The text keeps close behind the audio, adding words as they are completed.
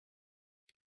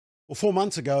Well, 4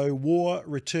 months ago, war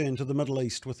returned to the Middle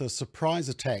East with a surprise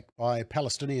attack by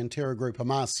Palestinian terror group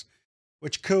Hamas,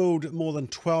 which killed more than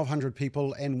 1,200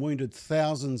 people and wounded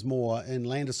thousands more in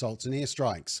land assaults and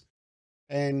airstrikes.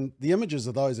 And the images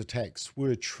of those attacks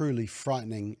were truly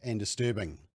frightening and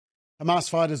disturbing. Hamas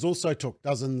fighters also took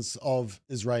dozens of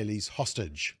Israelis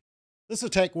hostage. This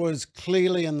attack was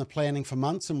clearly in the planning for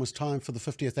months and was timed for the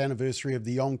 50th anniversary of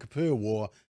the Yom Kippur War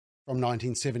from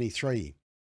 1973.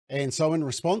 And so in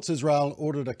response, Israel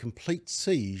ordered a complete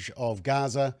siege of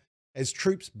Gaza as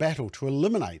troops battle to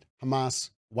eliminate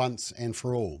Hamas once and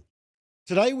for all.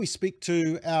 Today we speak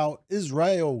to our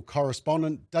Israel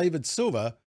correspondent, David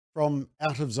Silver from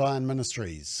Out of Zion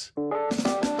Ministries.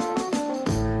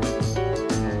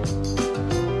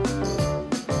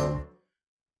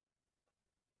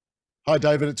 Hi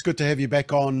David, it's good to have you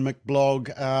back on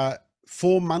McBlog.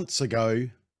 4 months ago,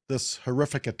 this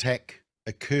horrific attack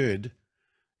occurred.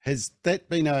 Has that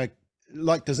been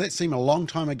does that seem a long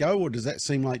time ago, or does that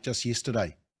seem like just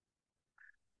yesterday?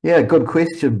 Yeah, good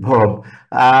question, Bob.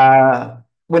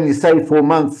 When you say 4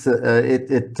 months,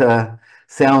 it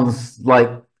sounds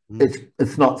like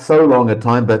it's not so long a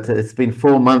time, but it's been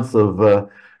 4 months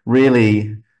of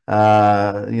really,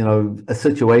 a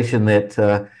situation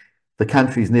that the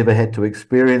country's never had to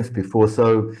experience before.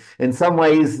 So in some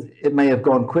ways, it may have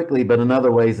gone quickly, but in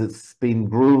other ways, it's been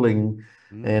grueling.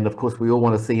 And of course, we all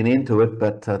want to see an end to it,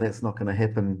 but that's not going to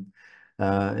happen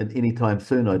anytime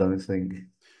soon, I don't think.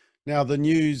 Now, the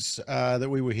news that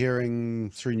we were hearing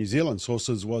through New Zealand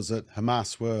sources was that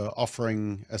Hamas were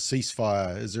offering a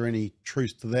ceasefire. Is there any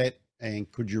truth to that, and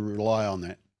could you rely on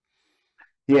that?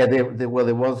 Yeah, there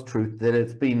was truth that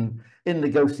it's been in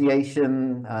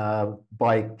negotiation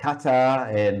by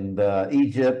Qatar and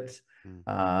Egypt.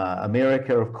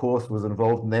 America, of course, was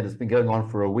involved in that. It's been going on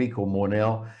for a week or more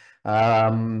now.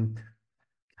 Hamas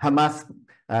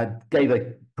gave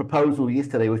a proposal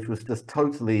yesterday, which was just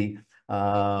totally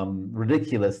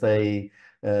ridiculous. They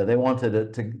wanted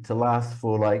it to last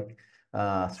for like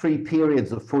 3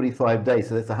 periods of 45 days.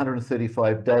 So that's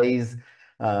 135 days.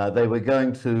 They were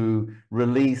going to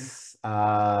release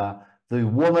the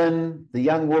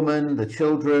young woman, the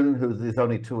children, there's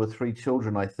only 2 or 3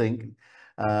 children, I think,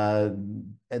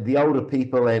 the older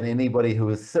people and anybody who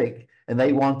was sick. And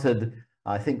they wanted,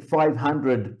 I think,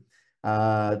 500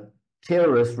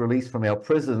 terrorists released from our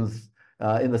prisons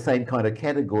in the same kind of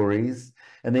categories.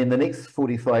 And then the next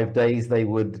 45 days, they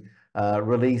would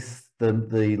release the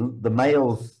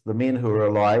males, the men who are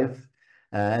alive.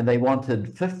 And they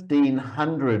wanted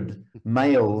 1,500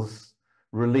 males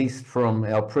released from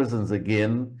our prisons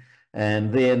again.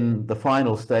 And then the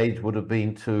final stage would have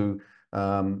been to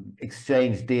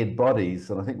exchange dead bodies.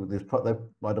 And I think there's I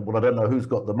don't know who's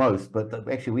got the most, but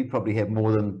actually we probably have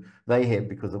more than they had,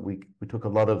 because we took a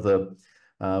lot of the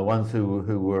ones who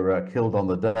were killed on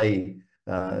the day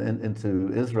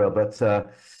into Israel. But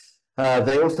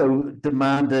they also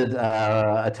demanded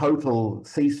a total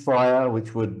ceasefire,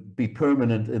 which would be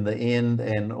permanent in the end,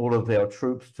 and all of our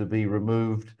troops to be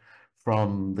removed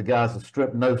from the Gaza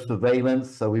Strip, no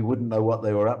surveillance, so we wouldn't know what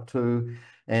they were up to.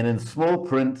 And in small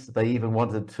print, they even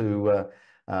wanted to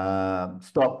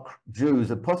stop Jews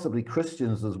and possibly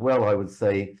Christians as well, I would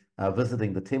say,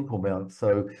 visiting the Temple Mount.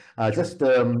 So just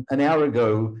an hour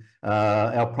ago,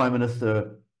 our Prime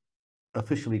Minister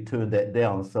officially turned that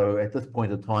down. So at this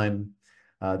point in time,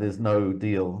 there's no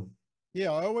deal.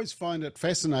 Yeah, I always find it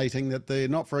fascinating that they're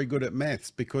not very good at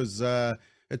maths, because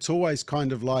it's always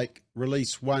kind of like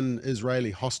release 1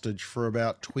 Israeli hostage for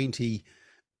about 20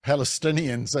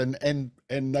 Palestinians,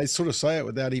 and they sort of say it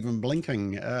without even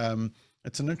blinking.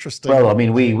 It's an interesting. Well, I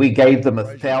mean, we gave them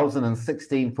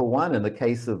 1,016 for one in the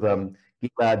case of Gilad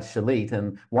Shalit,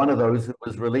 and one of those who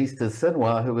was released is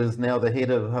Sinwar, who is now the head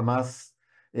of Hamas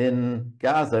in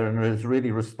Gaza and is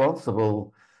really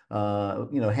responsible,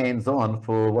 hands-on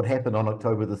for what happened on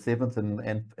October the 7th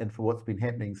and for what's been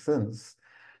happening since.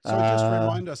 So just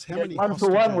remind us how many one hostages?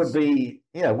 For one would be,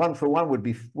 one for one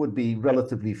would be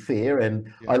relatively fair,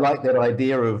 and I like that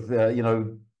idea of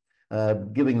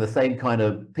giving the same kind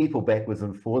of people backwards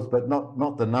and forwards, but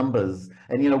not the numbers.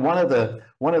 And one of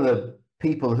the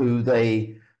people who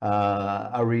they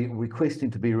are requesting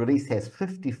to be released has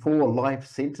 54 life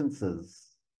sentences.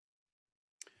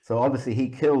 So obviously he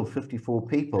killed 54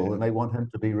 people, and they want him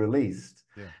to be released.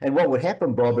 And what would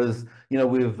happen, Bob, is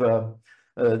we've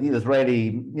the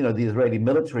Israeli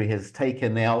military has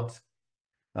taken out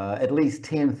at least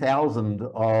 10,000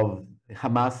 of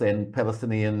Hamas and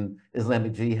Palestinian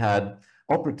Islamic Jihad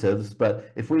operatives.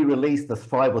 But if we release this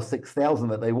 5,000 or 6,000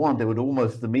 that they want, it would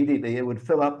almost immediately, it would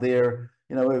fill up their,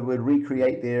 it would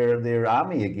recreate their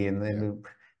army again. And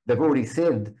they've already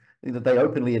said they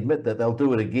openly admit that they'll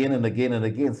do it again and again and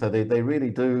again. So they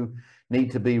really do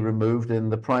need to be removed.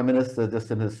 And the Prime Minister,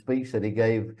 just in his speech that he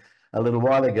gave a little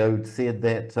while ago, said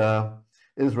that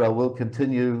Israel will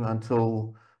continue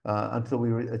until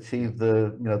we achieve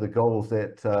the goals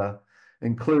that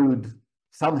include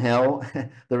somehow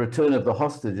the return of the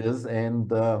hostages and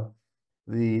the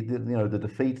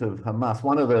defeat of Hamas.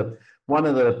 One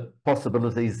of the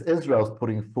possibilities Israel's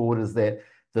putting forward is that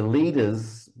the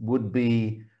leaders would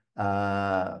be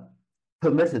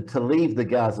permitted to leave the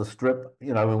Gaza Strip,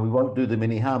 and we won't do them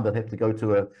any harm. They'd have to go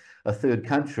to a third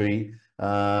country,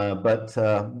 and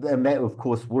that, of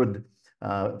course, would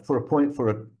for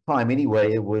a time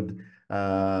anyway, it would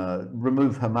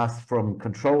remove Hamas from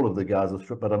control of the Gaza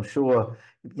Strip. But I'm sure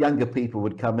younger people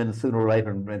would come in sooner or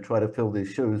later and try to fill their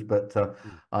shoes. But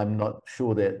I'm not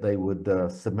sure that they would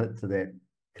submit to that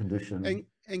condition.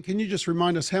 And can you just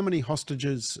remind us how many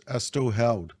hostages are still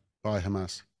held by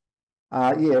Hamas?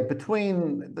 Yeah,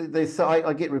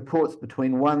 I get reports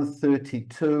between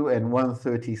 132 and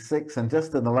 136, and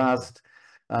just in the last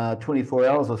 24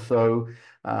 hours or so,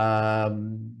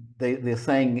 they're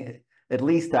saying at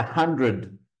least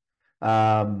 100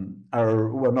 well,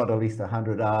 not at least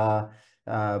 100,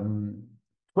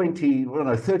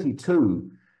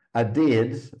 32 are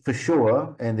dead for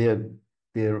sure, and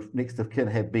their next of kin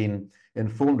have been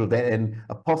informed of that, and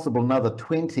a possible another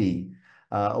 20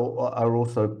 have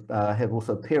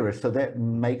also perished. So that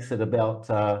makes it about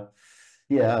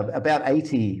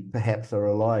 80 perhaps are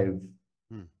alive.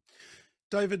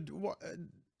 David,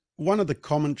 one of the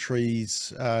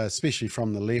commentaries, especially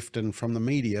from the left and from the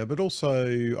media, but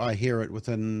also I hear it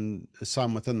within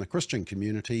the Christian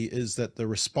community, is that the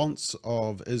response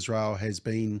of Israel has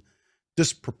been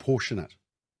disproportionate.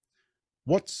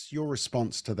 What's your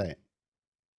response to that?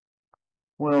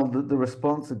 Well, the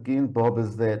response again, Bob,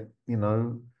 is that,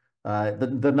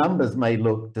 the numbers may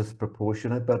look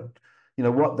disproportionate, but,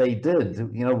 what they did,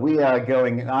 we are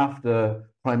going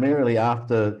primarily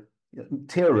after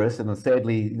terrorists, and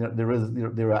sadly, there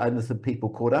are innocent people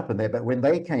caught up in that. But when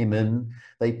they came in,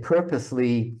 they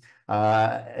purposely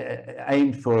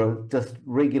aimed for just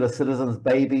regular citizens,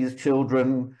 babies,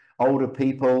 children, older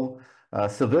people,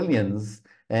 civilians,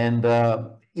 and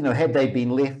had they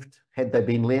been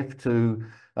left to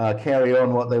carry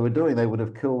on what they were doing, they would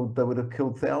have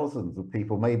killed thousands of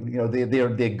people. Maybe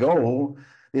their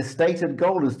stated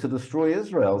goal is to destroy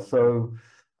Israel. So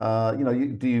what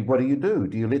do you do?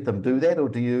 Do you let them do that, or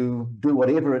do you do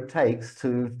whatever it takes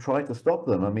to try to stop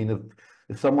them? I mean,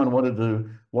 if someone wanted to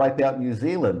wipe out New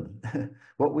Zealand,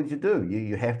 what would you do?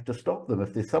 You have to stop them.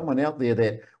 If there's someone out there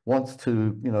that wants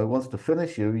to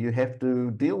finish you, you have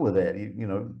to deal with that.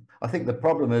 I think the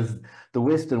problem is the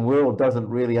Western world doesn't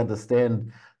really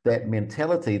understand that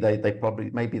mentality. They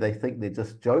maybe they think they're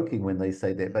just joking when they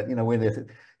say that. But when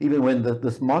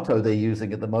this motto they're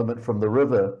using at the moment, from the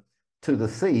river to the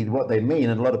sea, what they mean,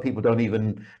 and a lot of people don't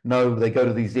even know. They go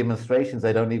to these demonstrations,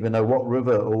 they don't even know what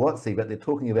river or what sea, but they're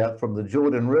talking about from the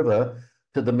Jordan River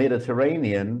to the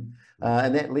Mediterranean,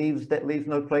 and that leaves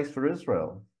no place for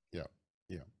Israel. Yeah.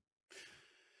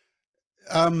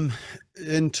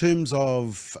 In terms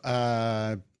of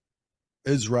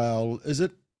Israel, is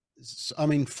it? I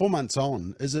mean, 4 months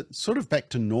on, is it sort of back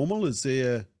to normal? Is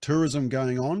there tourism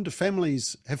going on? Have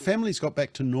families got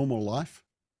back to normal life?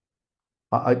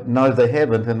 No, they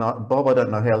haven't, and Bob, I don't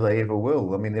know how they ever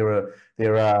will. I mean,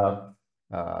 there are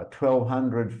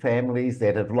 1,200 families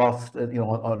that have lost.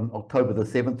 On October the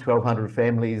 7th, 1,200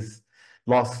 families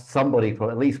lost somebody,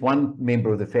 for at least one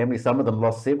member of the family. Some of them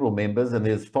lost several members, and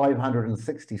there's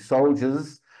 560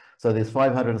 soldiers. So there's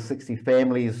 560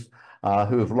 families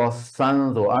who have lost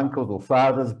sons or uncles or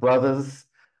fathers, brothers.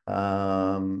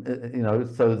 So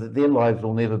that their lives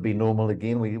will never be normal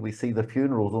again. We see the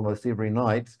funerals almost every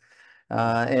night.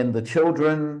 And the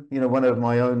children, one of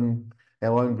our own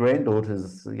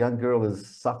granddaughters, a young girl,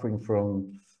 is suffering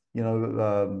from,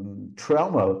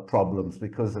 trauma problems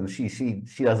and she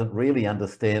doesn't really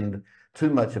understand too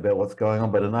much about what's going on,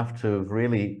 but enough to have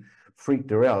really freaked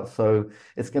her out. So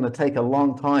it's going to take a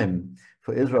long time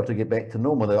for Israel to get back to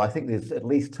normal. I think there's at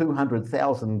least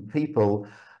 200,000 people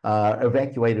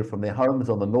evacuated from their homes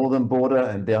on the northern border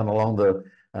and down along the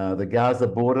Gaza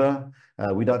border.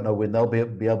 We don't know when they'll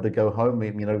be able to go home.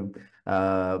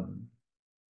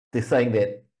 They're saying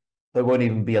that they won't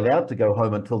even be allowed to go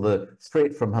home until the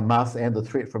threat from Hamas and the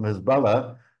threat from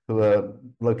Hezbollah, who are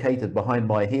located behind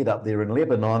my head up there in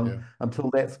Lebanon, until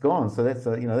that's gone. So that's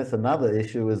another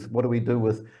issue, is what do we do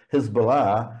with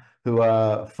Hezbollah, who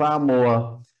are far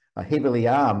more heavily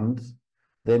armed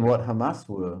than what Hamas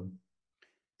were.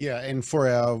 Yeah, and for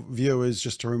our viewers,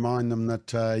 just to remind them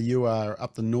that you are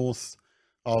up the north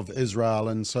of Israel,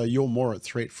 and so you're more at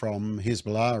threat from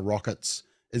Hezbollah rockets.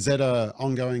 Is that a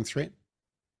ongoing threat?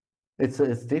 It's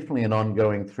definitely an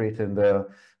ongoing threat, and there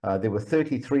were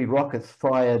 33 rockets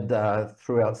fired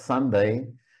throughout Sunday,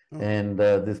 Oh, and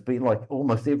there's been like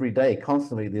almost every day,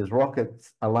 constantly, there's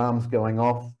rockets alarms going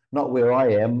off. Not where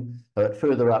I am, but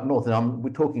further up north, and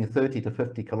we're talking 30 to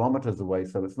 50 kilometers away,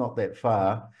 so it's not that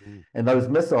far. mm, And those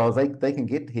missiles, they can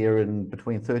get here in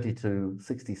between 30 to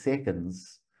 60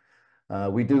 seconds.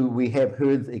 We have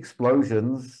heard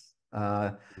explosions.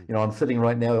 mm. I'm sitting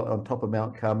right now on top of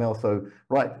Mount Carmel. So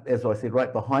right, as I said,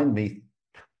 right behind me,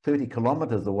 30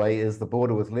 kilometers away is the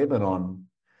border with Lebanon.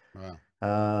 Wow.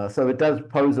 So it does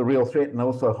pose a real threat. And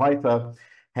also Haifa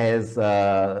has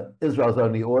Israel's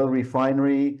only oil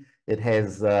refinery. It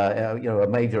has a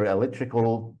major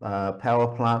electrical power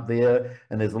plant there,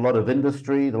 and there's a lot of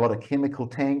industry, a lot of chemical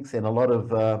tanks, and a lot of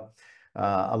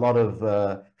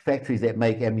factories that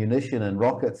make ammunition and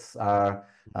rockets are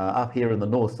up here in the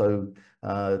north. So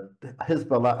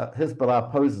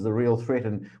Hezbollah poses a real threat,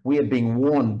 and we are being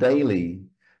warned daily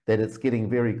that it's getting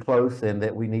very close and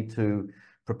that we need to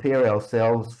prepare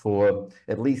ourselves for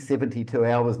at least 72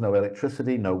 hours, no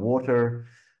electricity, no water,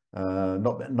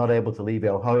 not able to leave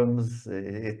our homes.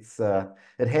 It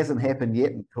hasn't happened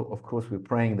yet. Of course, we're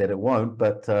praying that it won't,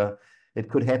 but it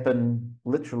could happen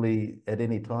literally at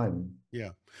any time.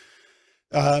 Yeah.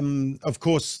 Of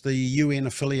course, the UN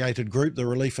affiliated group, the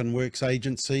Relief and Works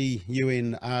Agency,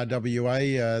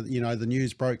 UNRWA, the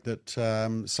news broke that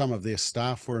some of their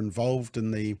staff were involved in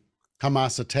the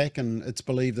Hamas attack, and it's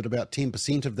believed that about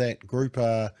 10% of that group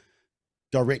are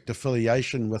direct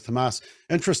affiliation with Hamas.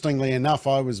 Interestingly enough,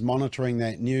 I was monitoring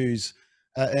that news,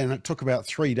 and it took about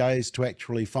 3 days to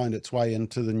actually find its way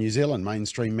into the New Zealand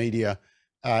mainstream media.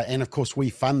 And of course, we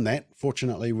fund that.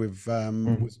 Fortunately, we've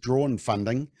withdrawn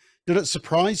funding. Did it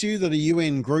surprise you that a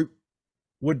UN group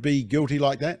would be guilty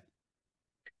like that?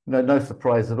 No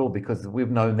surprise at all, because we've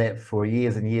known that for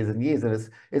years and years and years, and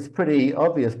it's pretty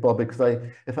obvious, Bob. Because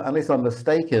unless I'm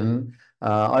mistaken,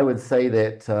 I would say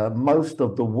that most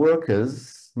of the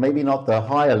workers, maybe not the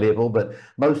higher level, but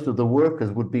most of the workers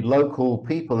would be local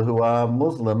people who are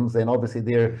Muslims, and obviously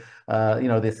their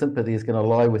sympathy is going to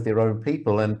lie with their own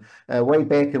people. And way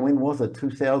back, and when was it?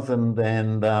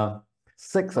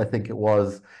 2006, I think it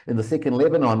was, in the Second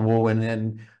Lebanon War,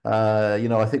 and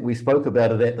I think we spoke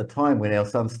about it at the time when our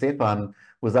son Stefan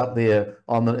was up there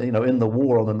on the, in the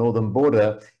war on the northern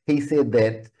border. He said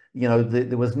that,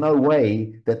 there was no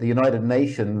way that the United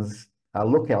Nations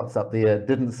lookouts up there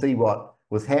didn't see what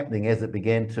was happening as it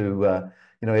began to,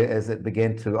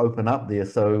 open up there.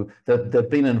 So they've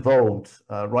been involved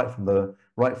right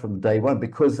from day one,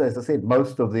 because, as I said,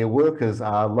 most of their workers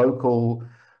are local.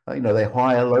 They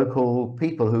hire local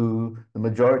people who the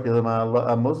majority of them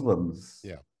are Muslims.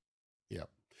 Yeah. Yeah.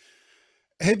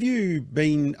 Have you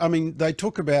been, I mean, they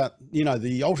talk about,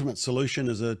 the ultimate solution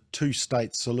is a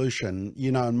two-state solution.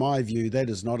 In my view, that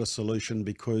is not a solution,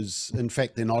 because in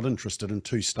fact, they're not interested in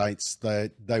two states.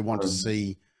 They want to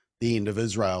see the end of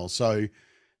Israel. So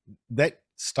that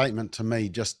statement to me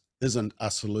just isn't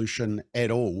a solution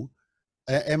at all.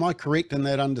 Am I correct in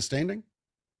that understanding?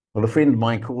 Well, a friend of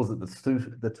mine calls it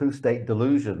the two-state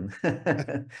delusion.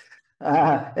 And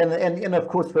of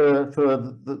course, for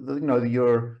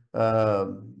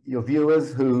your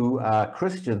viewers who are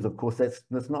Christians, of course,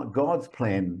 that's not God's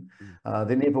plan.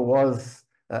 There never was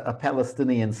a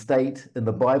Palestinian state in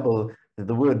the Bible.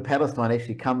 The word Palestine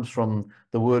actually comes from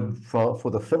the word for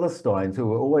the Philistines, who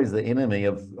were always the enemy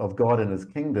of God and His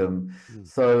kingdom.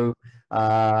 So,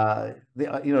 and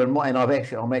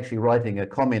I'm actually writing a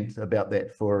comment about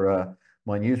that for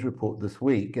my news report this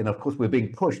week. And of course, we're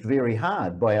being pushed very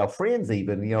hard by our friends,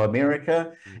 even,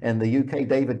 America and the UK.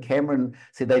 David Cameron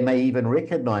said they may even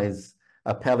recognize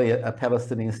a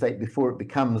Palestinian state before it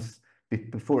comes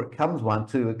one,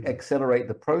 to accelerate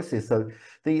the process. So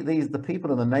the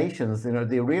people in the nations,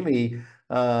 they're really,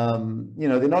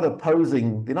 they're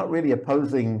not really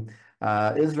opposing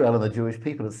Israel and the Jewish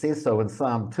people. It says so in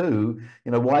Psalm 2.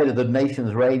 Why do the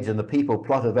nations rage and the people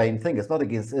plot a vain thing? It's not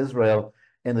against Israel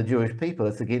and the Jewish people.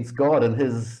 It's against God and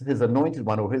his anointed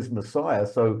one, or his Messiah.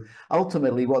 So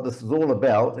ultimately what this is all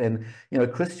about, and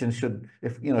Christians should,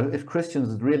 if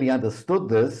Christians really understood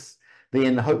this,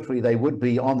 then hopefully they would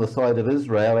be on the side of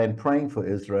Israel and praying for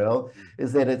Israel,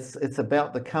 is that it's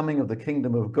about the coming of the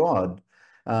kingdom of God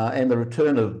and the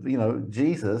return of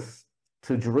Jesus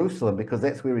to Jerusalem, because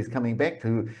that's where he's coming back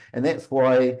to. And that's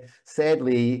why,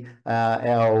 sadly,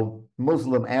 our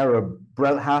Muslim Arab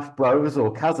half bros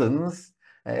or cousins,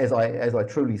 as I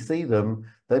truly see them,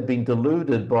 they've been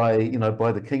deluded by,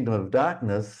 by the kingdom of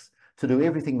darkness to do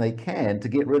everything they can to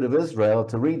get rid of Israel,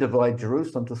 to redivide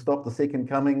Jerusalem, to stop the second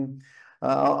coming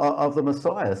of the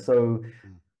Messiah. So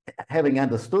having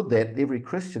understood that, every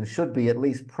Christian should be at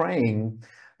least praying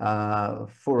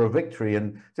for a victory.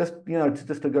 And just,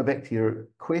 just to go back to your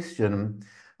question,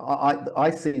 I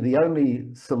see the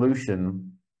only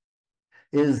solution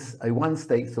is a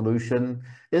one-state solution.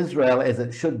 Israel, as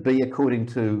it should be according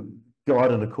to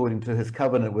God and according to his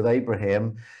covenant with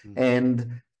Abraham,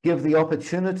 and give the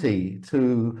opportunity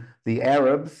to the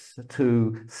Arabs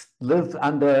to live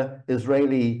under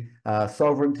Israeli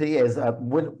sovereignty. There's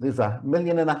 1.5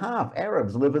 million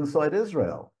Arabs live inside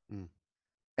Israel.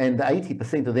 And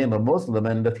 80% of them are Muslim.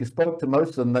 And if you spoke to most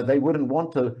of them, they wouldn't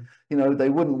want to, they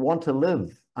wouldn't want to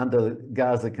live under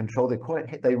Gaza control.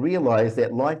 They realize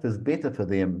that life is better for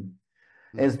them,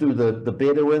 as do the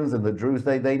Bedouins and the Druze.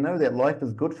 They know that life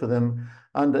is good for them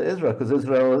under Israel, because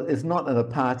Israel is not an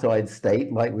apartheid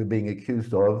state like we're being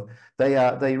accused of.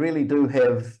 They really do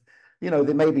have,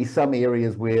 there may be some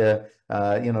areas where,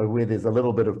 where there's a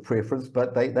little bit of preference,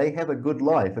 but they have a good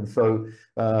life. And so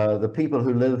the people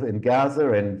who live in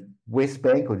Gaza and West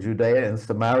Bank or Judea and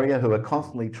Samaria, who are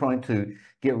constantly trying to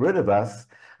get rid of us,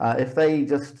 if they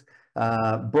just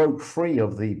broke free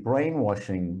of the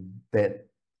brainwashing that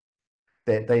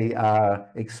they are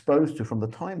exposed to from the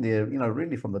time they're,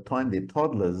 really from the time they're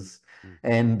toddlers,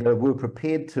 and we're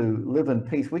prepared to live in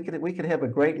peace, we could have a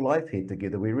great life here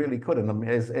together. We really could, and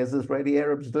as Israeli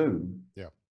Arabs do. Yeah.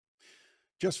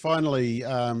 Just finally,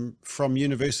 from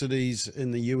universities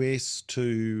in the US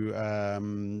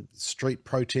to street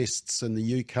protests in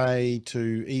the UK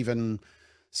to even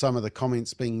some of the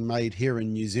comments being made here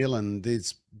in New Zealand,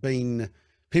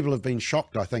 people have been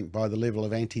shocked, I think, by the level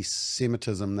of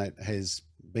anti-Semitism that has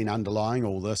been underlying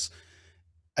all this.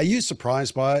 Are you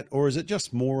surprised by it, or is it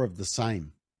just more of the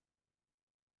same?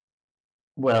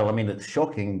 Well, I mean, it's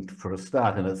shocking for a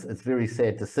start, and it's very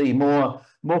sad to see, more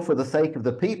for the sake of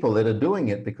the people that are doing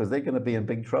it, because they're going to be in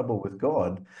big trouble with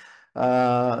God.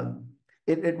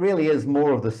 It really is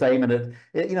more of the same, and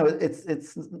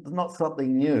it's not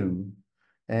something new.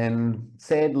 And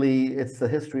sadly, it's the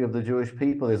history of the Jewish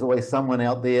people. There's always someone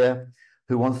out there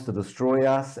who wants to destroy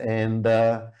us, and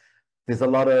there's a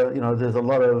lot of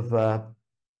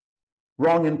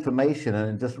wrong information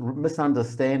and just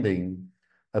misunderstanding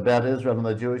about Israel and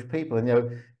the Jewish people. And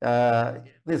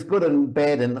there's good and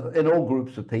bad in all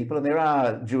groups of people, and there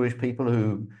are Jewish people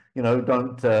who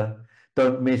don't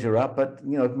measure up. But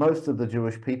most of the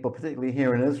Jewish people, particularly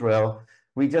here in Israel,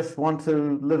 we just want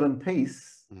to live in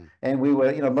peace. And we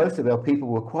were, most of our people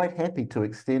were quite happy to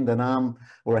extend an arm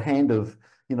or a hand of,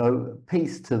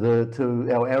 peace to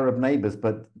our Arab neighbors,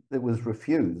 but it was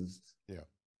refused. Yeah.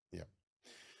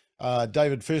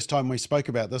 David, first time we spoke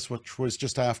about this, which was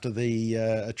just after the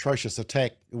atrocious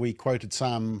attack, we quoted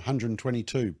Psalm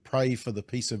 122, pray for the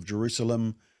peace of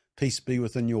Jerusalem, peace be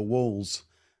within your walls,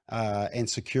 and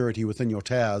security within your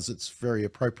towers. It's very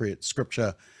appropriate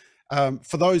scripture.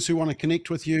 For those who want to connect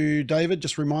with you, David,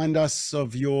 just remind us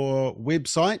of your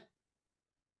website.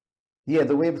 Yeah,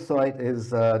 the website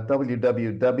is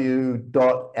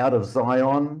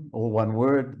www.outofzion, all one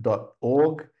word,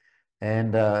 .org.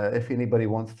 And if anybody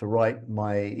wants to write,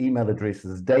 my email address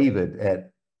is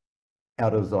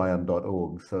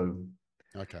david@outofzion.org. So,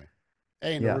 okay.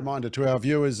 And a reminder to our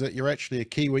viewers that you're actually a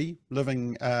Kiwi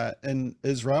living in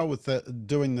Israel with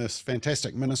doing this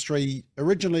fantastic ministry.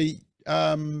 Originally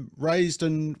raised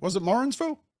in, was it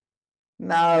Morrinsville?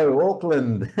 No,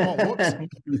 Auckland. Oh, whoops.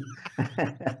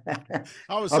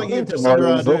 I was thinking of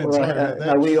Morrinsville.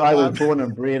 I was born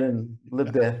and bred and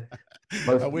lived there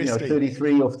most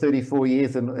 33 or 34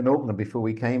 years in Auckland before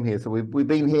we came here. So we've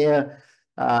been here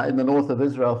in the north of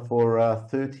Israel for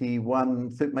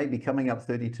 31, maybe coming up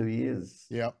 32 years.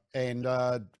 Yeah, and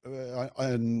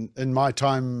in my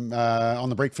time on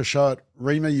the breakfast show at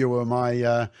Rima, you were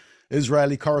my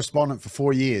Israeli correspondent for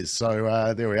 4 years.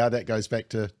 So there we are. That goes back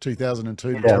to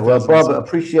 2002. Yeah, well, Bob,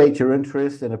 appreciate your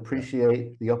interest and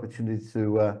appreciate the opportunity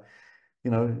to,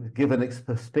 give an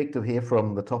perspective here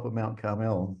from the top of Mount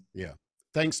Carmel. Yeah.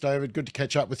 Thanks, David. Good to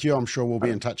catch up with you. I'm sure we'll be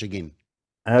in touch again.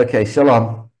 Okay,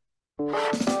 shalom.